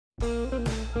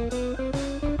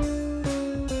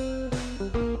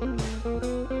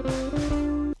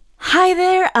Hi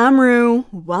there, I'm Roux.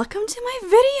 Welcome to my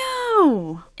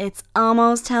video. It's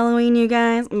almost Halloween, you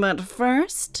guys, but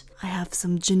first, I have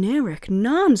some generic,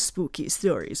 non-spooky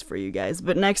stories for you guys,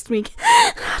 but next week,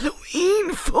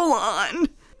 Halloween full on.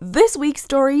 This week's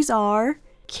stories are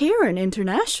Karen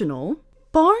International,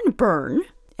 Barn Burn,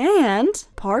 and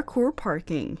Parkour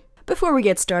Parking. Before we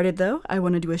get started though, I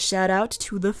want to do a shout out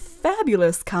to the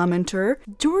fabulous commenter,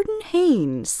 Jordan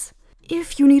Haynes.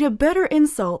 If you need a better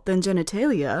insult than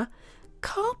genitalia,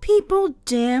 call people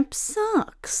damp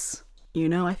socks. You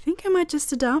know, I think I might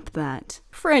just adopt that.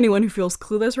 For anyone who feels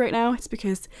clueless right now, it's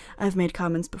because I've made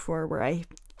comments before where I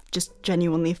just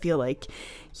genuinely feel like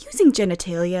using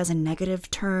genitalia as a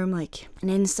negative term, like an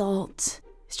insult,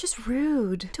 is just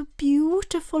rude to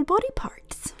beautiful body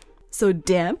parts. So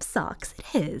damp socks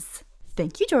it is.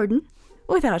 Thank you, Jordan.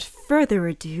 Without further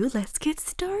ado, let's get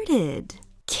started.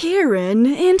 Karen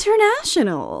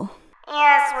International.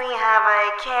 Yes, we have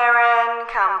a Karen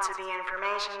come to the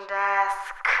information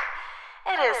desk.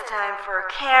 It is time for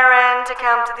Karen to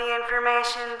come to the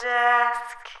information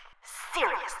desk.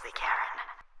 Seriously, Karen,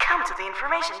 come to the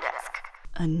information desk.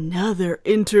 Another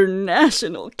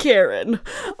international Karen.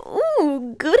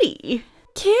 Ooh, goody.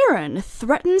 Karen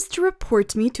threatens to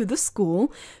report me to the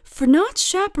school for not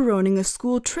chaperoning a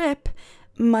school trip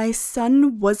my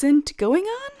son wasn't going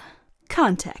on.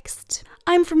 Context.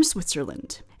 I'm from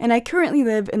Switzerland, and I currently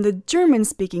live in the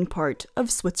German-speaking part of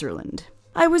Switzerland.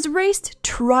 I was raised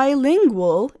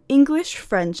trilingual, English,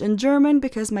 French, and German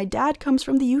because my dad comes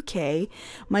from the UK,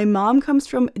 my mom comes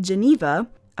from Geneva,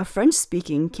 a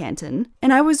French-speaking canton,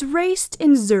 and I was raised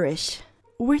in Zurich,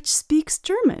 which speaks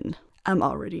German. I'm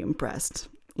already impressed.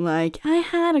 Like, I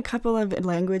had a couple of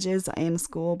languages in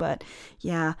school, but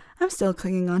yeah, I'm still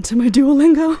clinging on to my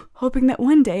Duolingo, hoping that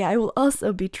one day I will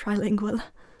also be trilingual.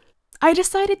 I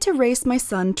decided to raise my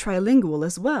son trilingual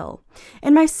as well,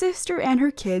 and my sister and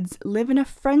her kids live in a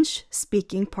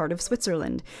French-speaking part of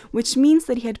Switzerland, which means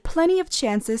that he had plenty of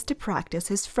chances to practice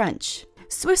his French.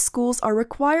 Swiss schools are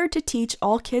required to teach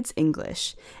all kids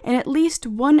English, and at least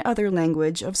one other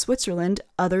language of Switzerland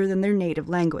other than their native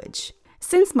language.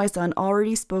 Since my son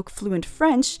already spoke fluent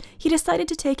French, he decided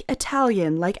to take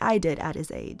Italian like I did at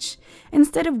his age,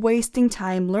 instead of wasting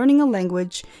time learning a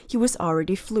language he was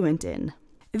already fluent in.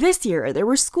 This year, there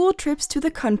were school trips to the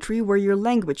country where your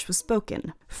language was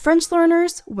spoken. French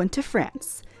learners went to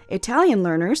France. Italian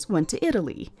learners went to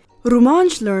Italy.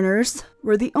 Romansh learners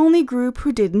were the only group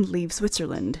who didn't leave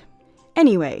Switzerland.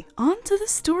 Anyway, on to the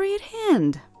story at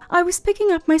hand. I was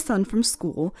picking up my son from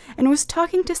school and was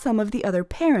talking to some of the other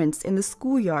parents in the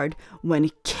schoolyard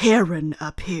when Karen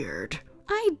appeared.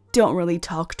 I don't really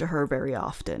talk to her very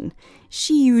often.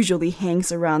 She usually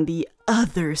hangs around the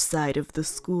other side of the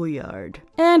schoolyard.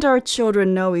 And our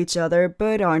children know each other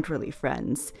but aren't really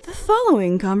friends. The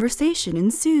following conversation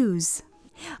ensues.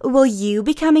 Will you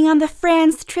be coming on the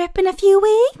France trip in a few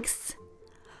weeks?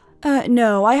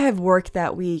 No, I have work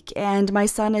that week, and my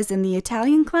son is in the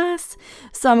Italian class,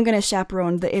 so I'm gonna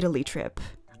chaperone the Italy trip.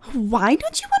 Why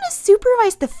don't you want to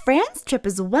supervise the France trip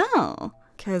as well?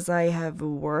 'Cause I have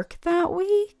work that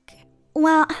week?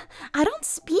 Well, I don't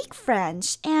speak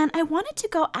French, and I wanted to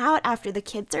go out after the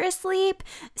kids are asleep,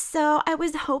 so I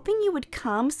was hoping you would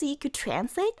come so you could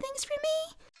translate things for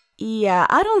me. Yeah,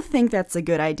 I don't think that's a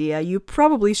good idea. You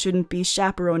probably shouldn't be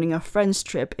chaperoning a French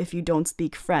trip if you don't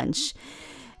speak French.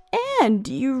 And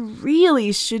you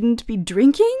really shouldn't be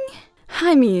drinking?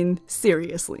 I mean,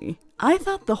 seriously. I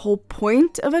thought the whole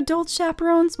point of adult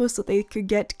chaperones was so they could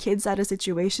get kids out of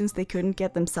situations they couldn't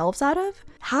get themselves out of.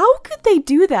 How could they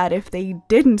do that if they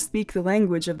didn't speak the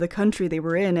language of the country they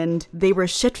were in and they were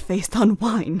shit-faced on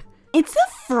wine? It's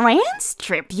a France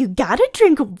trip. You gotta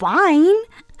drink wine.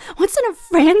 What's on a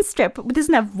France trip that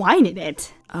doesn't have wine in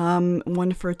it?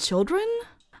 One for children?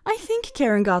 I think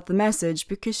Karen got the message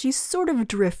because she sort of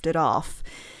drifted off.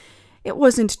 It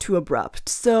wasn't too abrupt,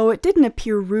 so it didn't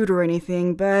appear rude or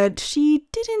anything, but she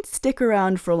didn't stick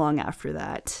around for long after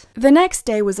that. The next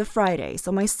day was a Friday,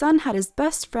 so my son had his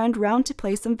best friend round to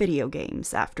play some video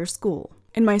games after school.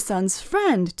 And my son's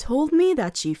friend told me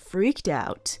that she freaked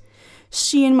out.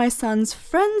 She and my son's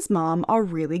friend's mom are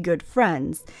really good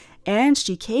friends, and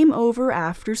she came over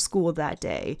after school that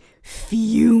day,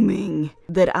 fuming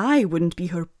that I wouldn't be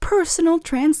her personal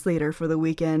translator for the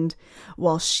weekend,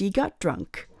 while she got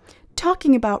drunk,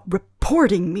 talking about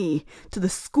reporting me to the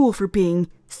school for being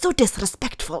so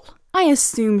disrespectful. I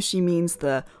assume she means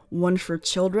the one for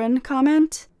children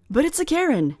comment, but it's a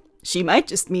Karen. She might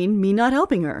just mean me not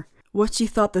helping her. What she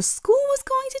thought the school was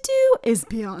going to do is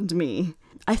beyond me.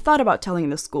 I thought about telling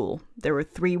the school. There were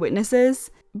 3 witnesses,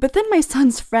 but then my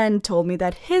son's friend told me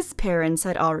that his parents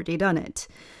had already done it.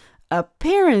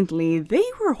 Apparently, they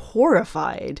were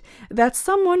horrified that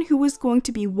someone who was going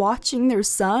to be watching their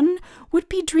son would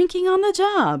be drinking on the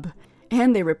job,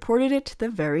 and they reported it the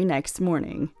very next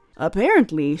morning.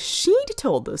 Apparently, she'd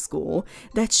told the school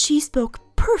that she spoke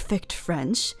perfect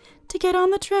French to get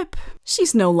on the trip.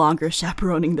 She's no longer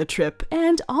chaperoning the trip,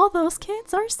 and all those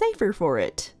kids are safer for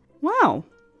it. Wow.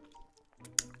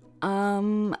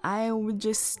 I would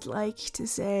just like to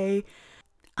say,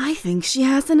 I think she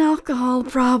has an alcohol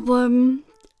problem.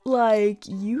 Like,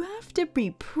 you have to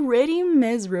be pretty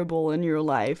miserable in your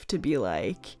life to be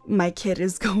like, my kid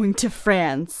is going to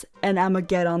France and I'ma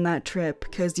get on that trip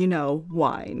because, you know,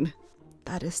 wine.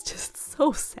 That is just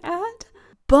so sad.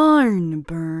 Barn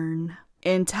burn.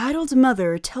 Entitled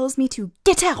mother tells me to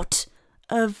get out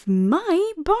of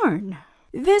my barn.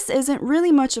 This isn't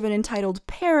really much of an entitled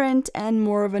parent and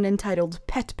more of an entitled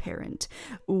pet parent,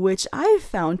 which I've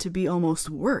found to be almost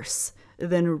worse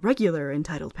than regular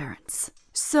entitled parents.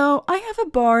 So I have a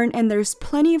barn and there's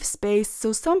plenty of space,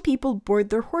 so some people board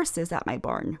their horses at my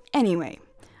barn. Anyway,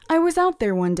 I was out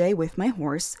there one day with my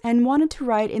horse and wanted to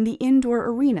ride in the indoor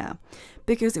arena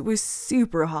because it was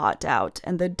super hot out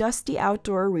and the dusty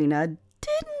outdoor arena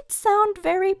didn't sound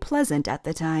very pleasant at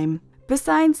the time.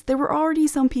 Besides, there were already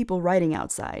some people riding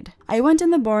outside. I went in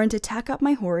the barn to tack up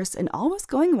my horse and all was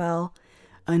going well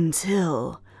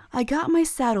until I got my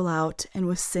saddle out and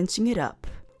was cinching it up.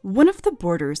 One of the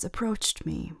boarders approached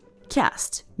me.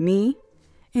 Cast, me,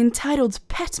 entitled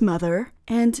pet mother,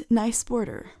 and nice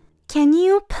boarder. Can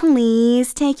you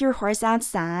please take your horse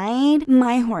outside?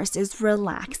 My horse is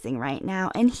relaxing right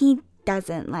now and he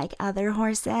doesn't like other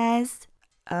horses.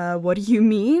 What do you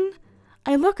mean?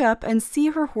 I look up and see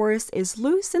her horse is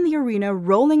loose in the arena,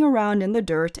 rolling around in the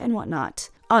dirt and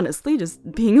whatnot. Honestly,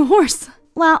 just being a horse.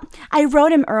 Well, I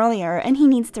rode him earlier and he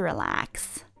needs to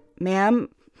relax. Ma'am,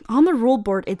 on the rule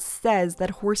board it says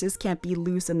that horses can't be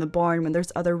loose in the barn when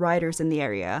there's other riders in the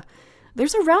area.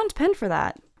 There's a round pen for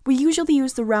that. We usually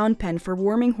use the round pen for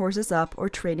warming horses up or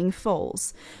training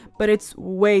foals, but it's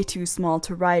way too small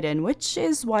to ride in, which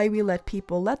is why we let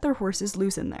people let their horses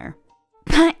loose in there.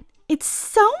 But it's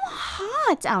so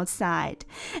hot outside,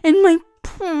 and my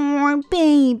poor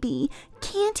baby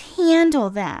can't handle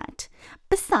that.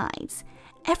 Besides,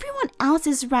 everyone else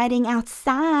is riding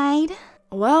outside.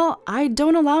 Well, I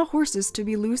don't allow horses to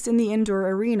be loose in the indoor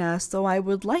arena, so I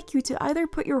would like you to either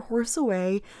put your horse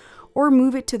away or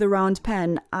move it to the round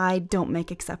pen. I don't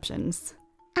make exceptions.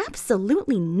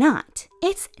 Absolutely not.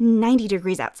 It's 90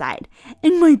 degrees outside,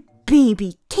 and my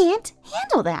baby can't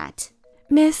handle that.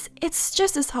 Miss, it's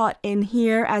just as hot in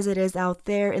here as it is out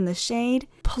there in the shade.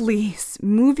 Please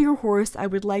move your horse. I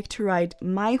would like to ride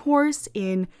my horse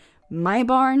in my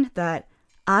barn that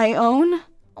I own.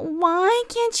 Why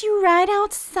can't you ride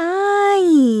outside?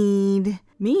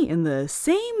 Me in the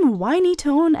same whiny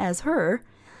tone as her.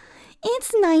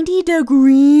 It's 90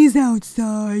 degrees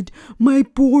outside. My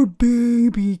poor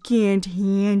baby can't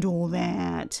handle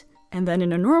that. And then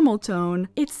in a normal tone,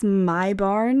 it's my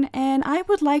barn and I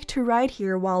would like to ride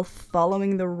here while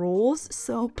following the rules,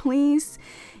 so please,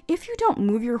 if you don't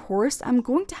move your horse, I'm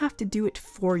going to have to do it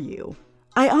for you.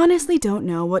 I honestly don't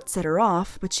know what set her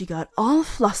off, but she got all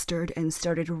flustered and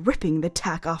started ripping the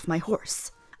tack off my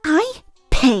horse. I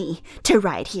pay to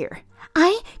ride here.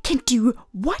 I can do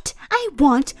what I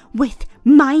want with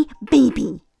my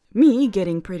baby. Me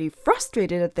getting pretty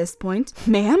frustrated at this point.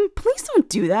 Ma'am, please don't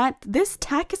do that. This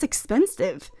tack is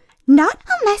expensive. Not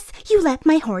unless you let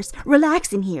my horse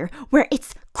relax in here where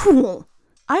it's cool.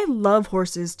 I love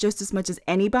horses just as much as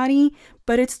anybody,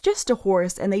 but it's just a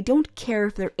horse and they don't care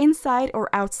if they're inside or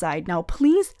outside. Now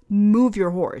please move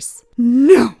your horse.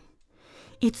 No!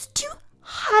 It's too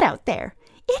hot out there.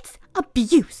 It's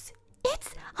abuse.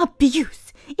 It's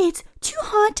abuse. It's too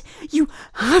hot. You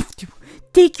have to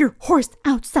take your horse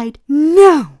outside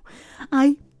now.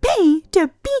 I pay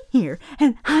to be here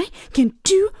and I can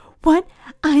do what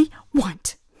I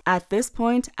want. At this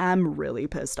point, I'm really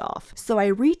pissed off. So I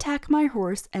retack my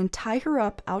horse and tie her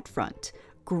up out front,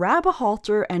 grab a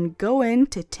halter and go in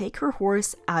to take her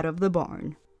horse out of the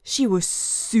barn. She was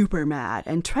super mad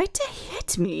and tried to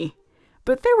hit me.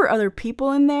 But there were other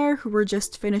people in there who were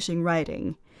just finishing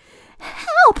riding.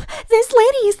 Help! This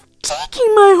lady is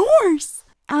taking my horse!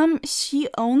 She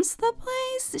owns the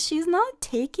place. She's not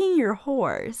taking your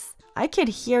horse. I could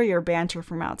hear your banter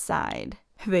from outside.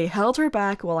 They held her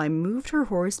back while I moved her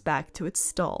horse back to its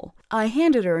stall. I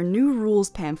handed her a new rules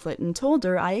pamphlet and told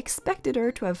her I expected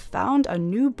her to have found a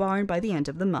new barn by the end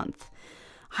of the month.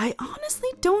 I honestly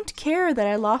don't care that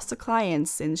I lost a client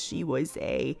since she was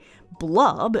a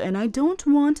blob and I don't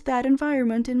want that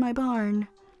environment in my barn.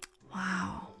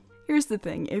 Wow. Here's the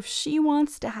thing, if she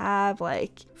wants to have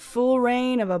like full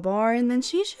reign of a barn, then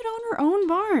she should own her own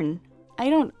barn. I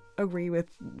don't agree with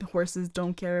horses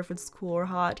don't care if it's cool or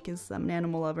hot because I'm an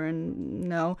animal lover and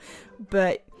no.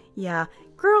 But yeah,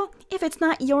 girl, if it's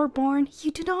not your barn, you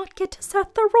do not get to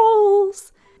set the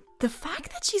rules. The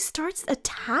fact that she starts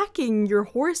attacking your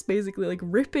horse, basically like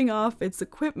ripping off its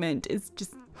equipment, is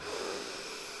just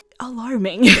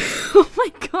alarming. Oh my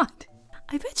god.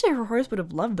 I bet you her horse would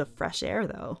have loved the fresh air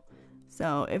though.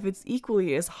 So if it's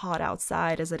equally as hot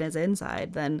outside as it is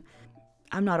inside, then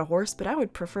I'm not a horse, but I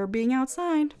would prefer being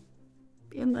outside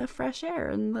in the fresh air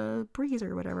and the breeze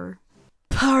or whatever.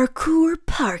 Parkour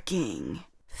parking.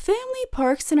 Family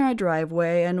parks in our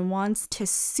driveway and wants to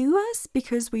sue us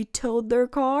because we towed their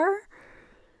car.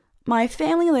 My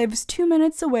family lives 2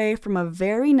 minutes away from a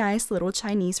very nice little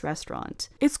Chinese restaurant.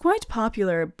 It's quite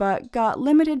popular, but got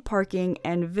limited parking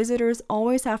and visitors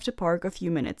always have to park a few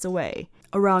minutes away.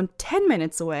 Around 10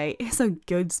 minutes away is a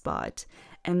good spot,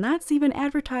 and that's even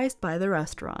advertised by the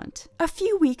restaurant. A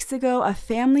few weeks ago, a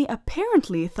family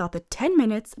apparently thought the 10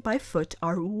 minutes by foot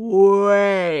are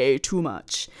way too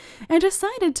much, and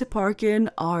decided to park in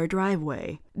our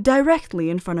driveway, directly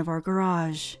in front of our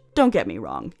garage. Don't get me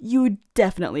wrong, you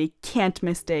definitely can't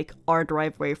mistake our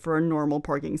driveway for a normal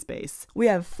parking space. We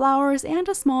have flowers and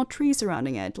a small tree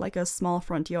surrounding it, like a small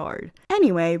front yard.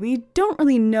 Anyway, we don't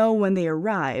really know when they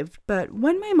arrived, but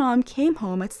when my mom came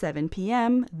home at 7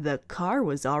 p.m., the car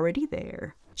was already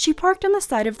there. She parked on the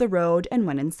side of the road and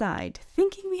went inside,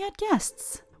 thinking we had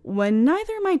guests. When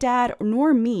neither my dad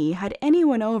nor me had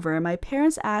anyone over, my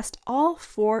parents asked all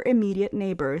 4 immediate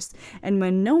neighbors, and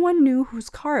when no one knew whose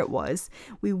car it was,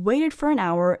 we waited for an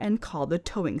hour and called the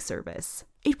towing service.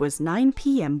 It was 9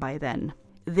 p.m. by then.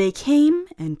 They came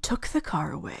and took the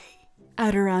car away.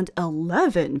 At around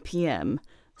 11 p.m.,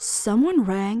 someone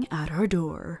rang at our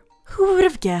door. Who would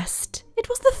have guessed? It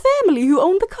was the family who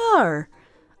owned the car.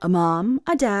 A mom,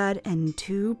 a dad, and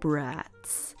 2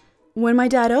 brats. When my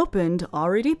dad opened,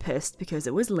 already pissed because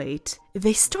it was late,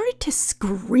 they started to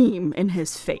scream in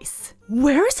his face.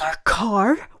 Where is our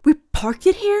car? We parked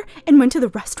it here and went to the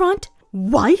restaurant.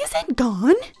 Why is it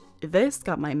gone? This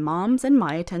got my mom's and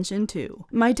my attention too.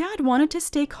 My dad wanted to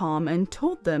stay calm and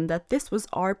told them that this was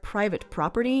our private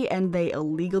property and they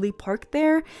illegally parked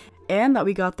there and that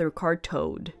we got their car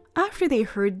towed. After they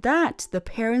heard that, the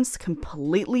parents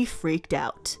completely freaked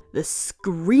out. The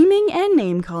screaming and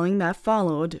name-calling that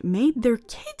followed made their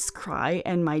kids cry,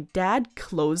 and my dad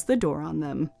closed the door on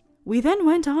them. We then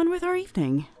went on with our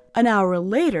evening. An hour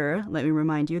later, let me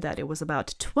remind you that it was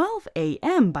about 12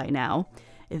 a.m. by now,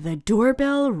 the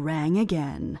doorbell rang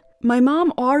again. My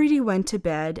mom already went to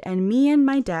bed, and me and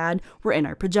my dad were in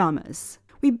our pajamas.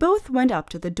 We both went up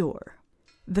to the door.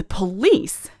 The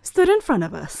police stood in front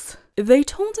of us. They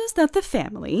told us that the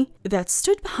family that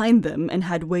stood behind them and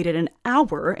had waited an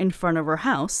hour in front of our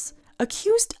house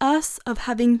accused us of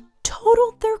having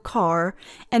totaled their car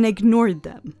and ignored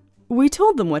them. We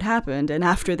told them what happened, and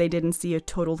after they didn't see a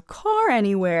totaled car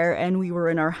anywhere and we were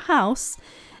in our house,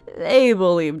 they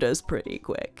believed us pretty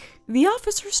quick. The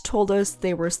officers told us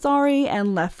they were sorry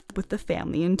and left with the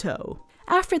family in tow.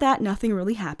 After that, nothing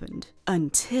really happened.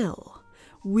 Until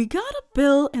we got a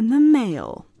bill in the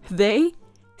mail. They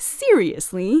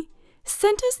seriously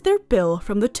sent us their bill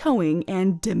from the towing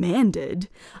and demanded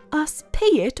us pay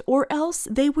it or else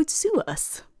they would sue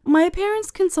us. My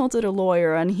parents consulted a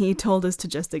lawyer and he told us to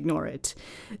just ignore it.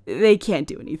 They can't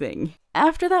do anything.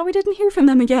 After that, we didn't hear from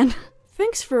them again.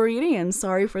 Thanks for reading and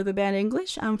sorry for the bad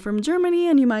English. I'm from Germany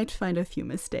and you might find a few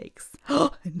mistakes.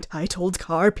 Entitled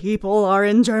car people are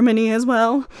in Germany as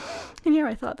well. And here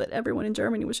I thought that everyone in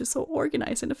Germany was just so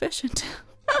organized and efficient.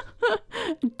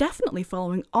 Definitely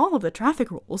following all of the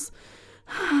traffic rules.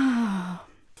 I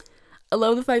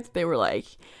love the fact that they were like,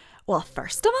 well,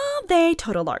 first of all, they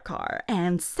totaled our car,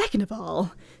 and second of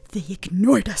all, they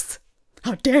ignored us.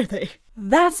 How dare they?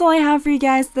 That's all I have for you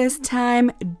guys this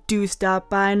time. Do stop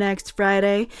by next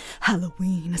Friday.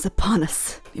 Halloween is upon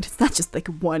us. It's not just like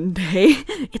one day,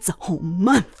 it's a whole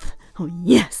month. Oh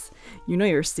yes, you know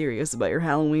you're serious about your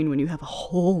Halloween when you have a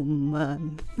whole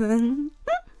month.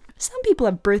 Some people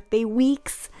have birthday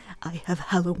weeks. I have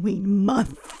Halloween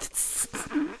months.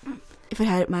 If I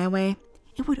had it my way,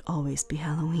 it would always be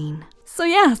Halloween. So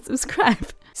yeah, subscribe.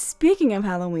 Speaking of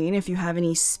Halloween, if you have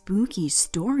any spooky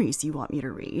stories you want me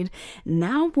to read,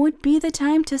 now would be the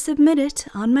time to submit it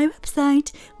on my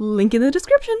website. Link in the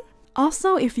description.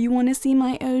 Also, if you want to see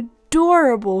my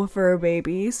adorable fur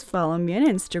babies, follow me on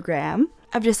Instagram.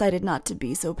 I've decided not to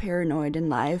be so paranoid in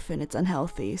life, and it's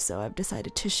unhealthy, so I've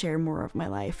decided to share more of my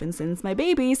life. And since my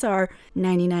babies are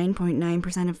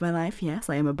 99.9% of my life, yes,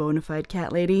 I am a bona fide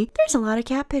cat lady, there's a lot of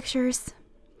cat pictures.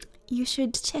 You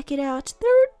should check it out.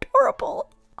 They're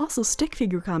adorable. Also, stick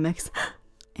figure comics.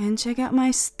 And check out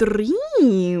my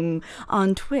stream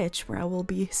on Twitch, where I will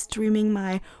be streaming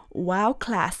my WoW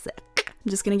Classic. I'm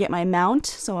just gonna get my mount,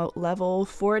 so level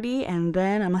 40, and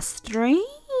then I'm a stream.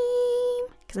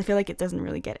 Because I feel like it doesn't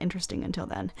really get interesting until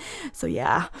then. So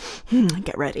yeah,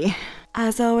 get ready.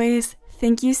 As always,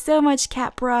 thank you so much,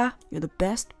 Capra. You're the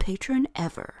best patron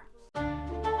ever.